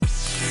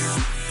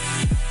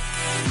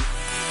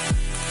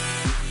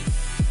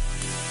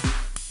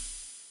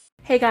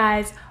Hey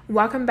guys,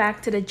 welcome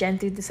back to the Gen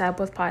Z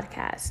Disciples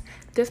podcast.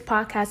 This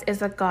podcast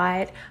is a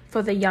guide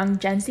for the young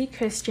Gen Z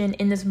Christian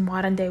in this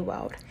modern day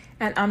world.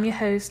 And I'm your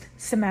host,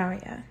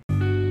 Samaria.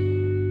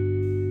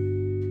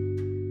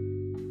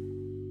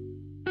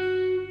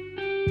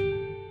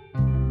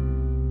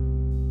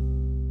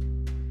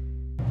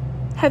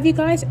 Have you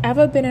guys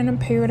ever been in a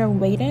period of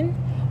waiting?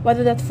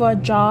 Whether that's for a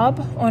job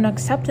or an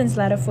acceptance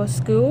letter for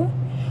school?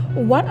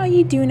 What are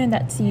you doing in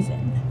that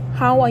season?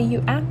 How are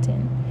you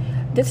acting?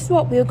 This is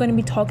what we're going to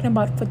be talking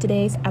about for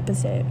today's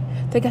episode.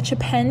 So get your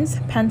pens,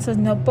 pencils,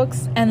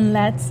 notebooks, and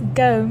let's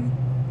go.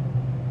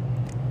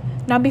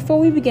 Now, before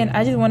we begin,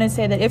 I just want to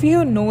say that if you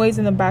hear noise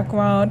in the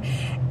background,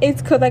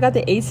 it's because I got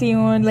the AC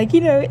on.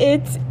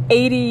 It's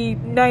 80,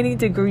 90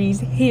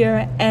 degrees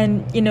here,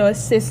 and, a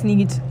sis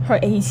needs her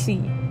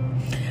AC.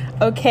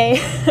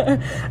 Okay?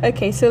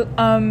 Okay, so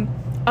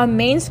our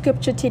main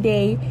scripture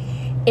today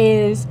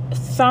is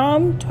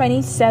Psalm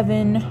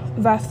 27,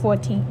 verse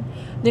 14.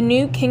 The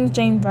New King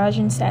James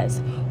Version says,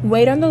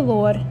 "Wait on the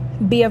Lord,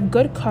 be of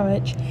good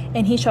courage,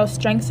 and he shall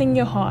strengthen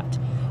your heart.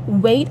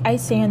 Wait, I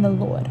say, on the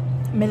Lord."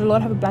 May the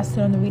Lord have a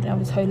blessing on the reading of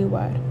his holy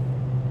word.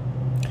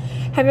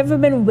 Have you ever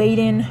been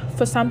waiting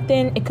for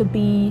something? It could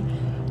be,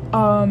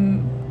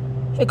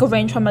 it could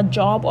range from a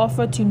job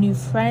offer to new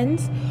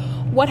friends.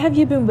 What have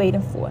you been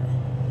waiting for?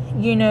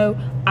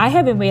 I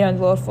have been waiting on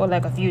the Lord for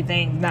a few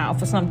things now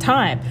for some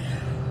time.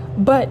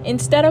 But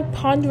instead of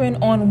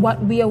pondering on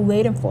what we are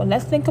waiting for,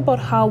 let's think about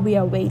how we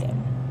are waiting.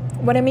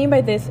 What I mean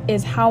by this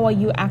is, how are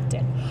you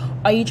acting?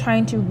 Are you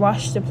trying to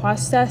rush the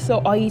process,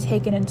 or are you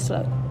taking it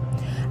slow?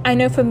 I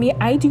know for me,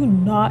 I do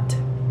not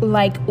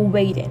like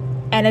waiting,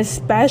 and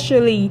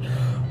especially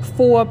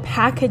for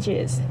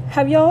packages.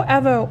 Have y'all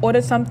ever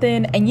ordered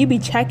something and you be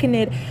checking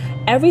it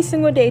every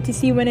single day to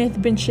see when it's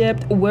been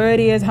shipped, where it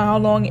is, how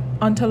long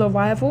until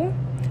arrival?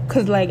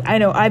 Because I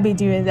know I be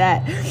doing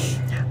that.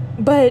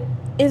 But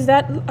is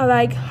that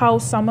how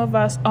some of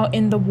us are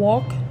in the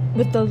walk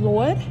with the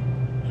Lord?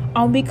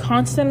 Are we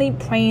constantly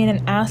praying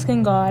and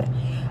asking God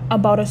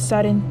about a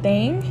certain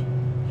thing?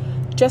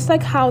 Just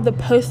like how the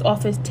post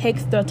office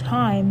takes their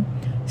time,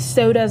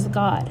 so does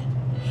God.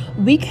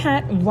 We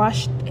can't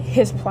rush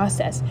his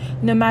process,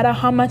 no matter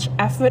how much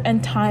effort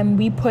and time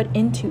we put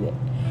into it.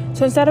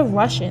 So instead of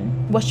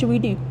rushing, what should we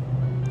do?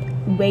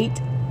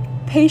 Wait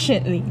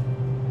patiently.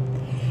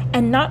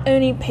 And not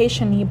only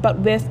patiently, but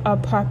with a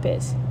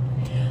purpose.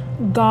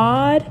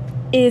 God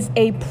is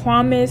a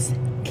promise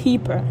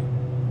keeper.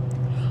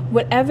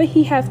 Whatever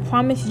he has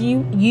promised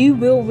you, you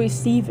will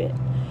receive it.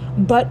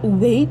 But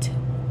wait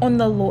on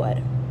the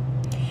Lord.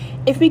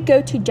 If we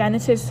go to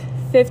Genesis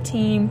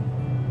 15,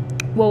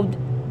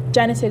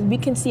 we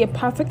can see a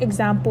perfect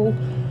example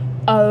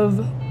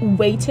of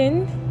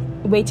waiting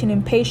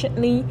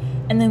impatiently,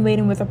 and then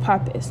waiting with a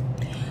purpose.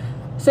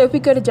 So if we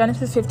go to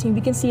Genesis 15, we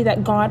can see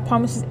that God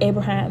promises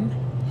Abraham,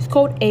 he's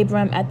called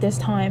Abram at this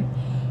time,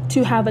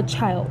 to have a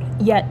child.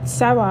 Yet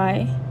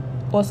Sarai,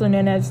 also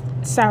known as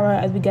Sarah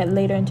as we get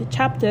later into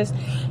chapters,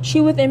 she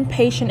was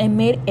impatient and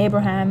made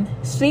Abraham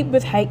sleep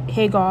with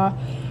Hagar,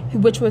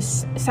 which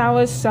was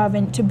Sarah's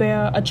servant, to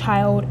bear a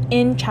child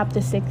in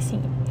chapter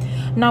 16.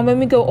 Now when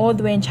we go all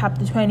the way in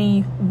chapter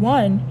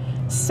 21,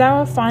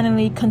 Sarah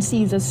finally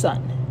conceives a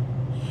son.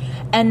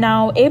 And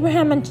now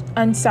Abraham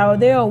and Sarah,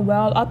 they are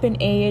well up in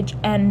age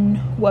and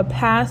were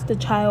past the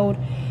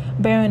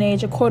childbearing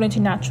age according to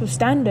natural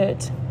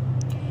standards.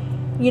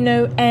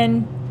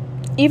 And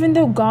even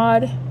though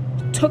God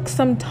took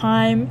some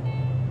time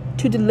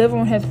to deliver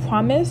on his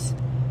promise,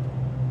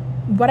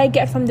 what I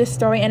get from this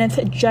story, and I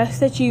suggest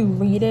that you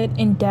read it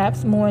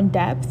more in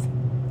depth,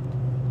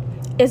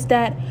 is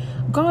that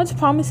God's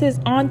promises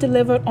aren't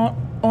delivered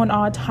on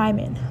our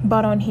timing,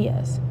 but on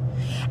his.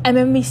 And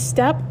when we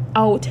step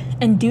out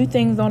and do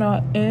things on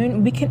our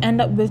own, we can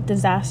end up with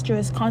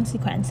disastrous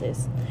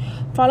consequences.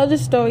 Follow the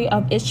story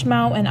of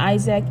Ishmael and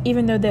Isaac.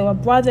 Even though they were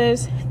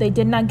brothers, they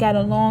did not get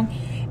along,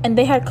 and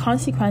they had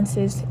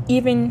consequences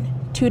even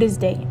to this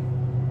day.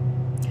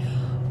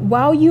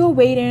 While you are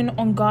waiting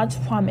on God's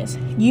promise,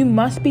 you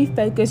must be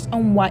focused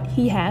on what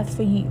he has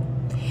for you.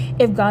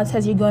 If God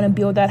says you're going to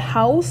build that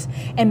house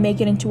and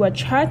make it into a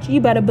church, you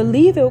better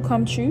believe it will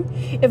come true.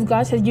 If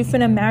God says you're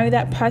going to marry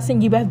that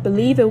person, you better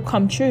believe it will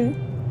come true.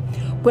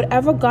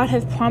 Whatever God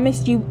has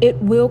promised you, it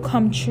will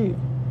come true.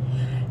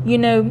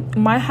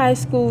 My high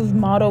school's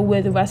motto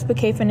with Rest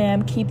for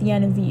Nam, keep the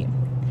end in view.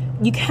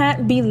 You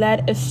can't be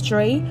led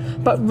astray,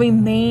 but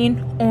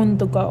remain on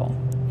the goal.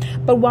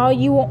 But while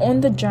you are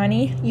on the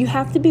journey, you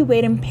have to be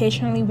waiting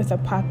patiently with a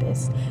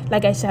purpose,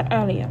 like I said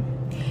earlier.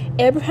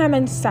 Abraham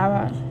and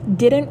Sarah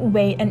didn't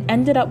wait and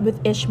ended up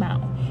with Ishmael,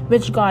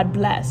 which God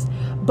blessed.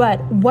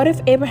 But what if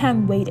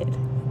Abraham waited?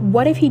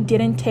 What if he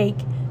didn't take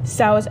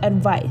Sarah's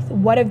advice?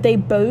 What if they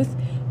both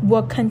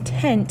were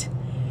content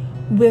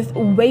with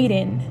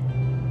waiting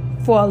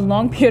for a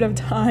long period of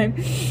time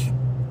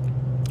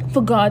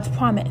for God's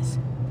promise?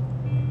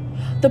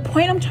 The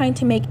point I'm trying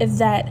to make is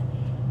that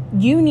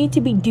you need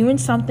to be doing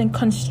something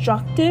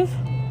constructive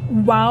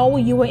while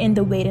you are in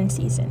the waiting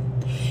season.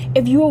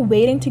 If you are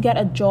waiting to get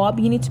a job,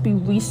 you need to be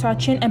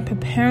researching and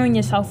preparing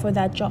yourself for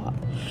that job.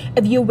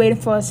 If you're waiting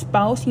for a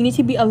spouse, you need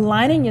to be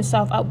aligning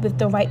yourself up with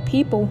the right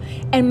people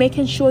and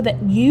making sure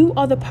that you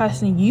are the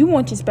person you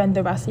want to spend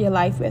the rest of your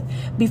life with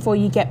before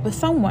you get with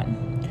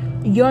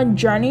someone. Your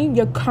journey,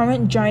 your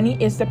current journey,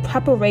 is the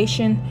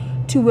preparation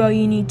to where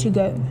you need to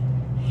go.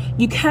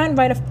 You can't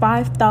write a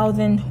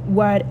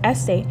 5,000-word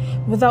essay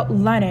without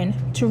learning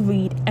to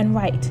read and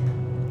write.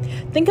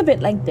 Think of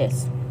it like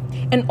this.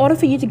 In order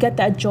for you to get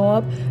that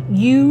job,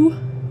 you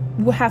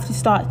will have to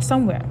start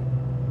somewhere.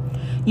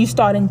 You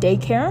start in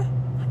daycare,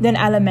 then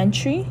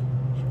elementary,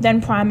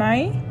 then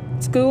primary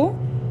school,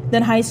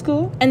 then high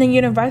school, and then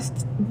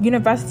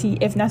university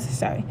if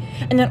necessary,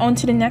 and then on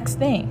to the next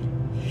thing.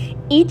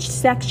 Each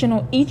section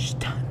or each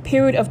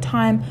period of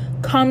time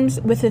comes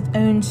with its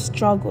own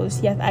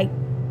struggles.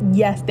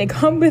 Yes, they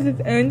come with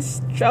its own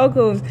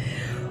struggles,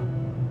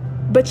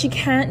 but you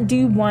can't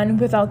do one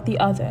without the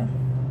other.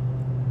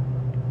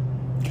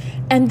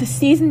 And the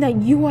season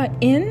that you are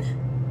in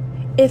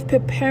is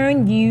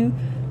preparing you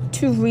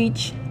to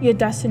reach your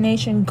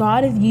destination.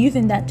 God is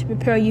using that to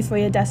prepare you for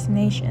your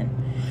destination.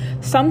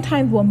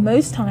 Sometimes, well,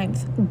 most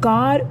times,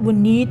 God will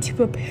need to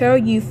prepare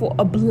you for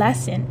a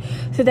blessing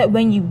so that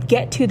when you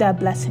get to that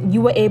blessing,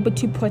 you are able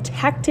to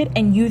protect it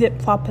and use it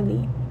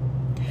properly.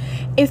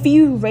 If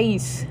you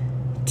race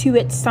to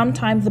it,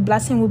 sometimes the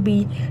blessing will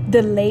be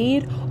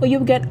delayed, or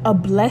you'll get a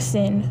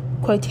blessing,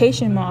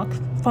 quotation marks,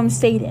 from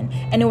Satan,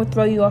 and it will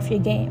throw you off your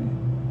game.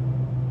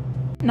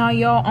 Now,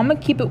 y'all, I'm going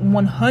to keep it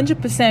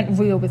 100%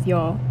 real with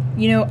y'all.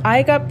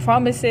 I got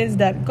promises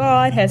that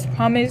God has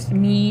promised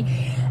me,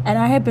 and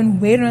I have been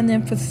waiting on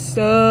them for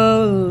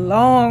so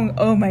long.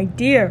 Oh, my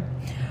dear.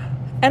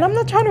 And I'm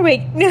not trying to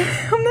wait.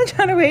 I'm not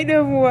trying to wait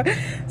no more.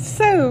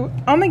 So,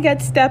 I'm going to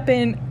get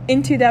stepping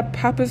into that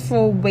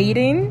purposeful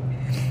waiting,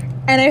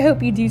 and I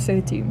hope you do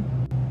so too.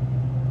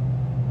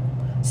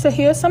 So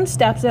here's some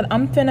steps that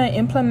I'm finna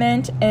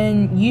implement,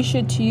 and you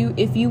should too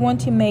if you want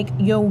to make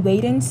your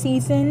waiting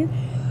season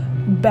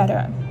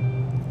better.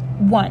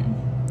 1.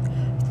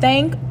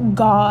 Thank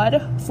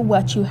God for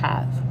what you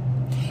have.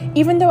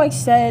 Even though I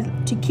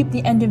said to keep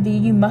the end in view,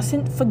 you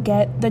mustn't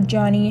forget the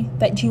journey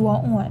that you are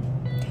on.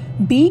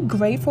 Be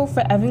grateful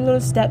for every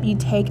little step you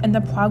take and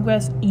the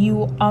progress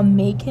you are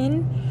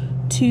making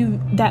to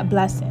that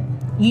blessing.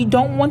 You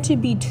don't want to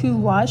be too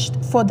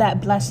rushed for that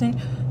blessing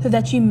so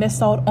that you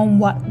miss out on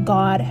what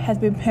God has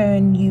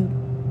preparing you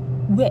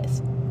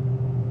with.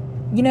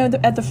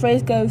 As the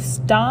phrase goes,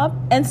 stop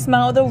and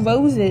smell the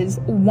roses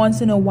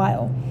once in a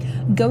while.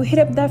 Go hit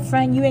up that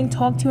friend you ain't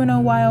talked to in a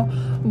while.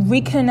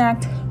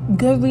 Reconnect.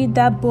 Go read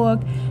that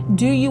book.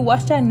 Do you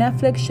watch that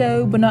Netflix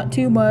show, but not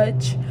too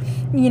much.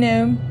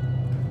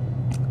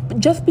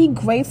 Just be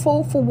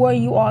grateful for where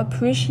you are.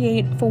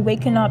 Appreciate for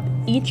waking up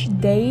each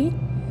day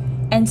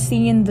and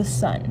seeing the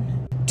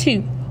sun.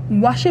 2.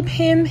 Worship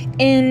Him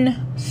in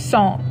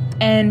song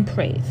and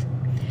praise.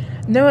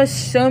 There are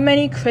so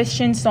many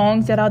Christian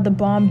songs that are the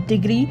bomb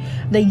diggity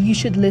that you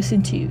should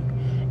listen to.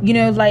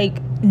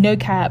 No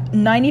cap,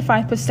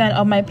 95%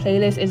 of my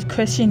playlist is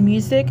Christian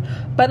music,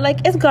 but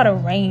it's got a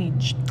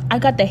range. I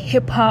got the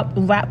hip-hop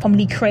rap from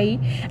Lecrae,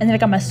 and then I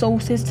got my soul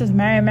sisters,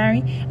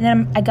 Mary, and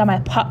then I got my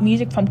pop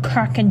music from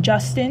Kirk and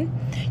Justin.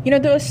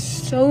 There are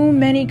so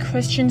many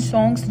Christian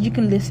songs that you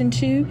can listen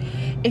to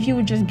if you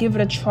would just give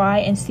it a try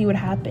and see what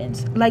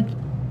happens.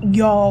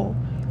 Y'all,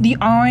 the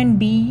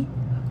R&B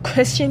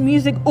Christian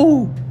music,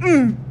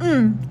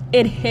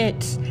 it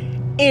hits.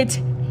 It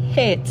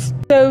hits.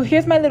 So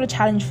here's my little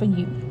challenge for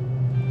you.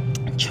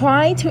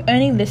 Try to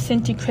only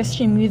listen to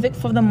Christian music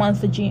for the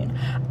month of June.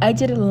 I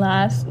did it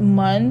last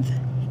month,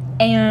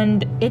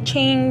 and it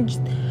changed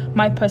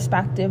my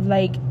perspective.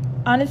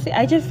 Honestly,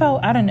 I just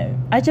felt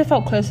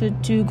closer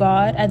to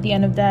God at the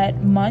end of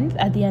that month,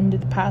 at the end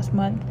of the past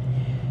month.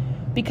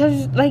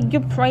 Because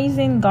you're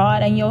praising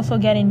God and you're also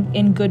getting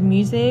in good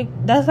music.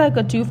 That's a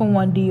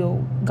 2-for-1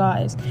 deal,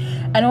 guys.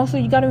 And also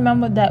you got to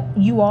remember that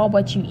you are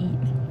what you eat,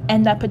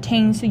 and that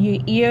pertains to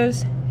your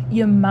ears,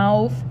 your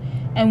mouth,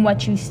 and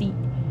what you see.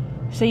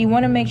 So you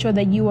want to make sure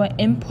that you are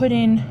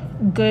inputting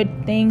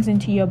good things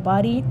into your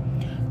body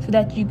so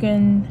that you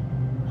can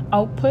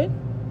output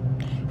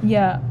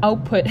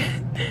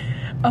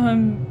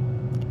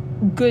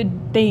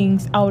good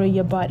things out of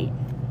your body.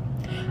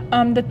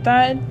 The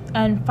third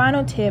and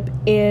final tip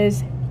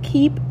is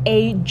keep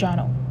a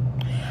journal.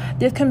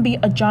 This can be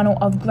a journal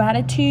of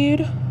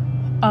gratitude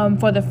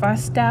for the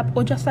first step,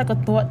 or just a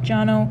thought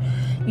journal,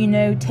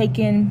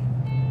 taking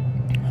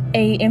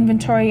a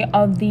inventory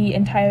of the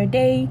entire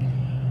day.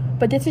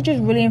 But this is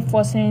just really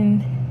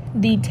enforcing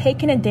the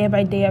taking a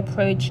day-by-day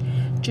approach,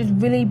 just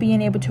really being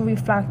able to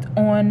reflect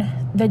on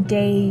the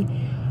day,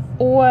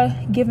 or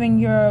giving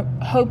your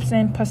hopes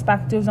and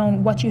perspectives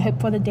on what you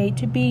hope for the day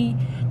to be.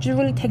 Just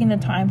really taking the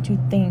time to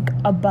think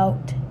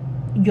about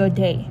your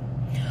day.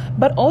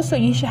 But also,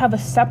 you should have a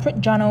separate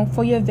journal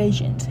for your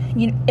visions.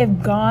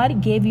 If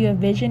God gave you a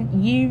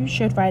vision, you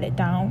should write it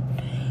down.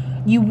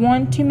 You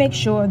want to make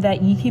sure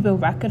that you keep a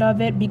record of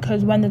it,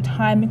 because when the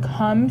time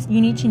comes, you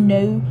need to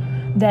know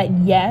that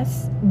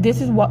yes,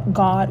 this is what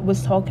God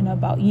was talking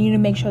about. You need to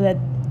make sure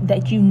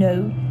that you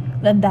know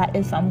that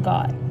is from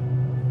God.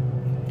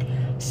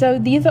 So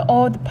these are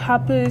all the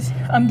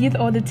these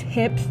are all the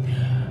tips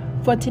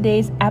for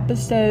today's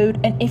episode.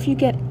 And if you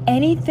get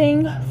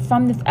anything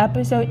from this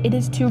episode, it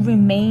is to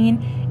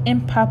remain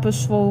in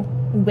purposeful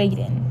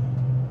waiting.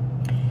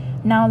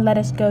 Now let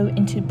us go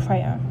into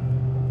prayer.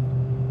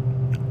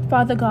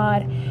 Father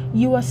God,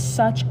 you are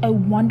such a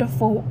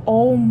wonderful,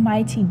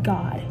 almighty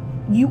God.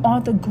 You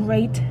are the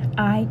great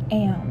I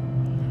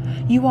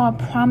am. You are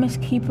a promise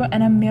keeper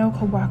and a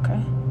miracle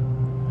worker.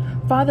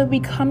 Father, we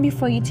come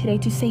before you today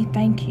to say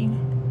thank you.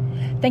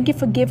 Thank you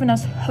for giving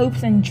us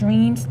hopes and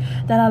dreams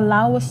that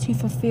allow us to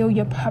fulfill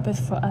your purpose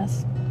for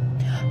us.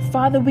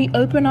 Father, we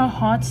open our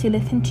hearts to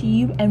listen to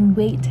you and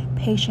wait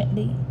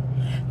patiently.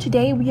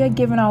 Today, we are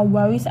giving our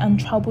worries and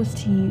troubles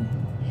to you.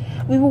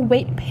 We will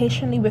wait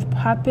patiently with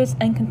purpose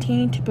and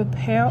continue to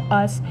prepare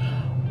us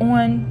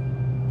on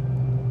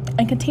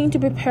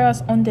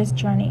this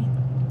journey.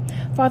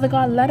 Father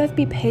God, let us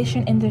be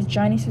patient in this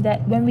journey so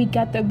that when we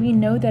get there, we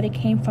know that it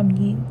came from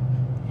you.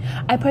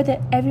 I pray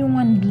that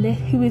everyone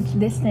who is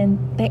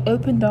listening, they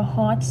open their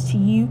hearts to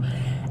you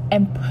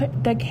and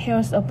put their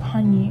cares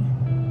upon you.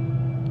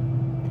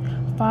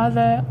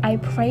 Father, I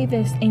pray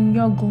this in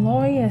your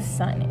glorious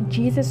Son,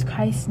 Jesus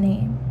Christ's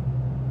name.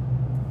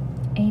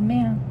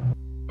 Amen.